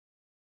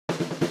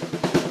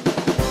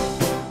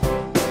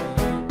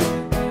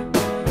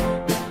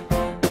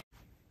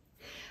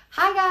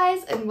Hi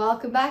guys, and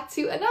welcome back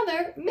to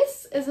another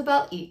Miss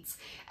Isabel Eats.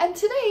 And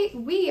today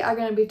we are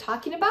going to be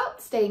talking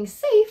about staying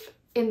safe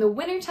in the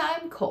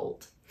wintertime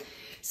cold.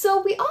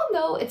 So we all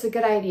know it's a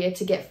good idea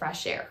to get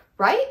fresh air,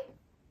 right?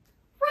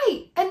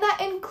 Right, and that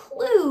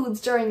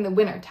includes during the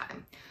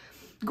wintertime.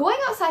 Going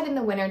outside in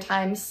the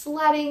wintertime,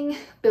 sledding,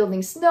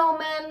 building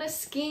snowmen,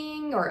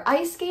 skiing, or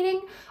ice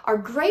skating are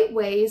great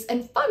ways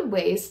and fun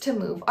ways to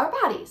move our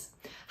bodies.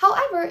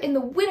 However, in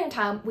the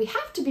wintertime, we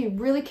have to be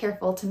really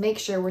careful to make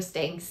sure we're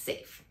staying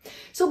safe.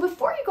 So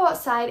before you go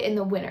outside in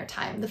the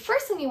wintertime, the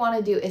first thing you want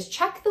to do is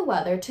check the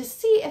weather to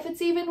see if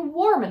it's even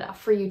warm enough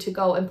for you to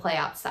go and play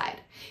outside.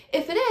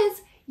 If it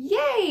is,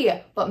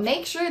 yay! But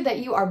make sure that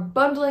you are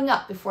bundling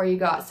up before you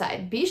go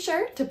outside. Be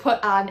sure to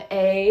put on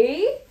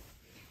a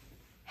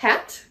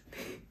hat,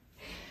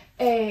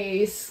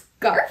 a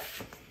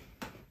scarf,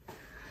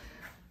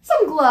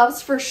 some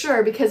gloves for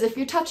sure, because if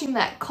you're touching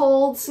that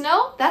cold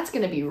snow, that's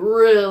going to be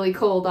really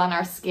cold on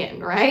our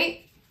skin,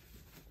 right?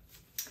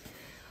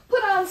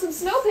 Put on some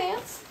snow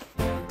pants.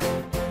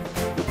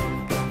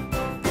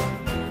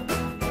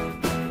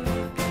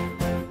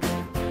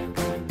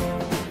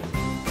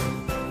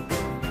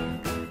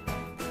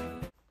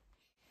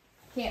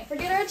 Can't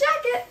forget our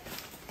jacket.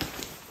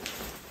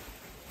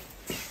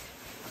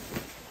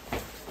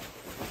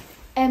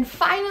 And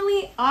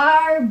finally,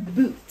 our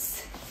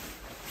boots.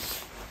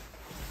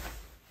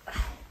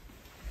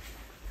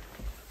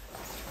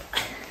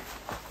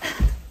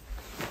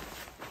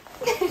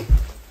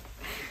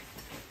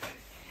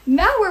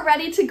 Now we're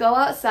ready to go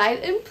outside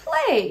and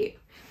play.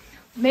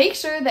 Make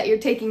sure that you're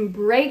taking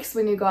breaks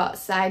when you go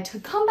outside to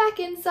come back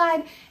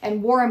inside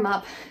and warm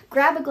up,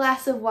 grab a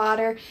glass of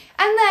water,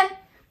 and then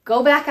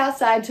go back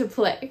outside to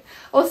play.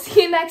 We'll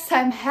see you next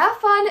time. Have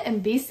fun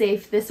and be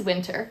safe this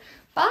winter.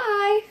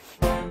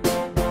 Bye!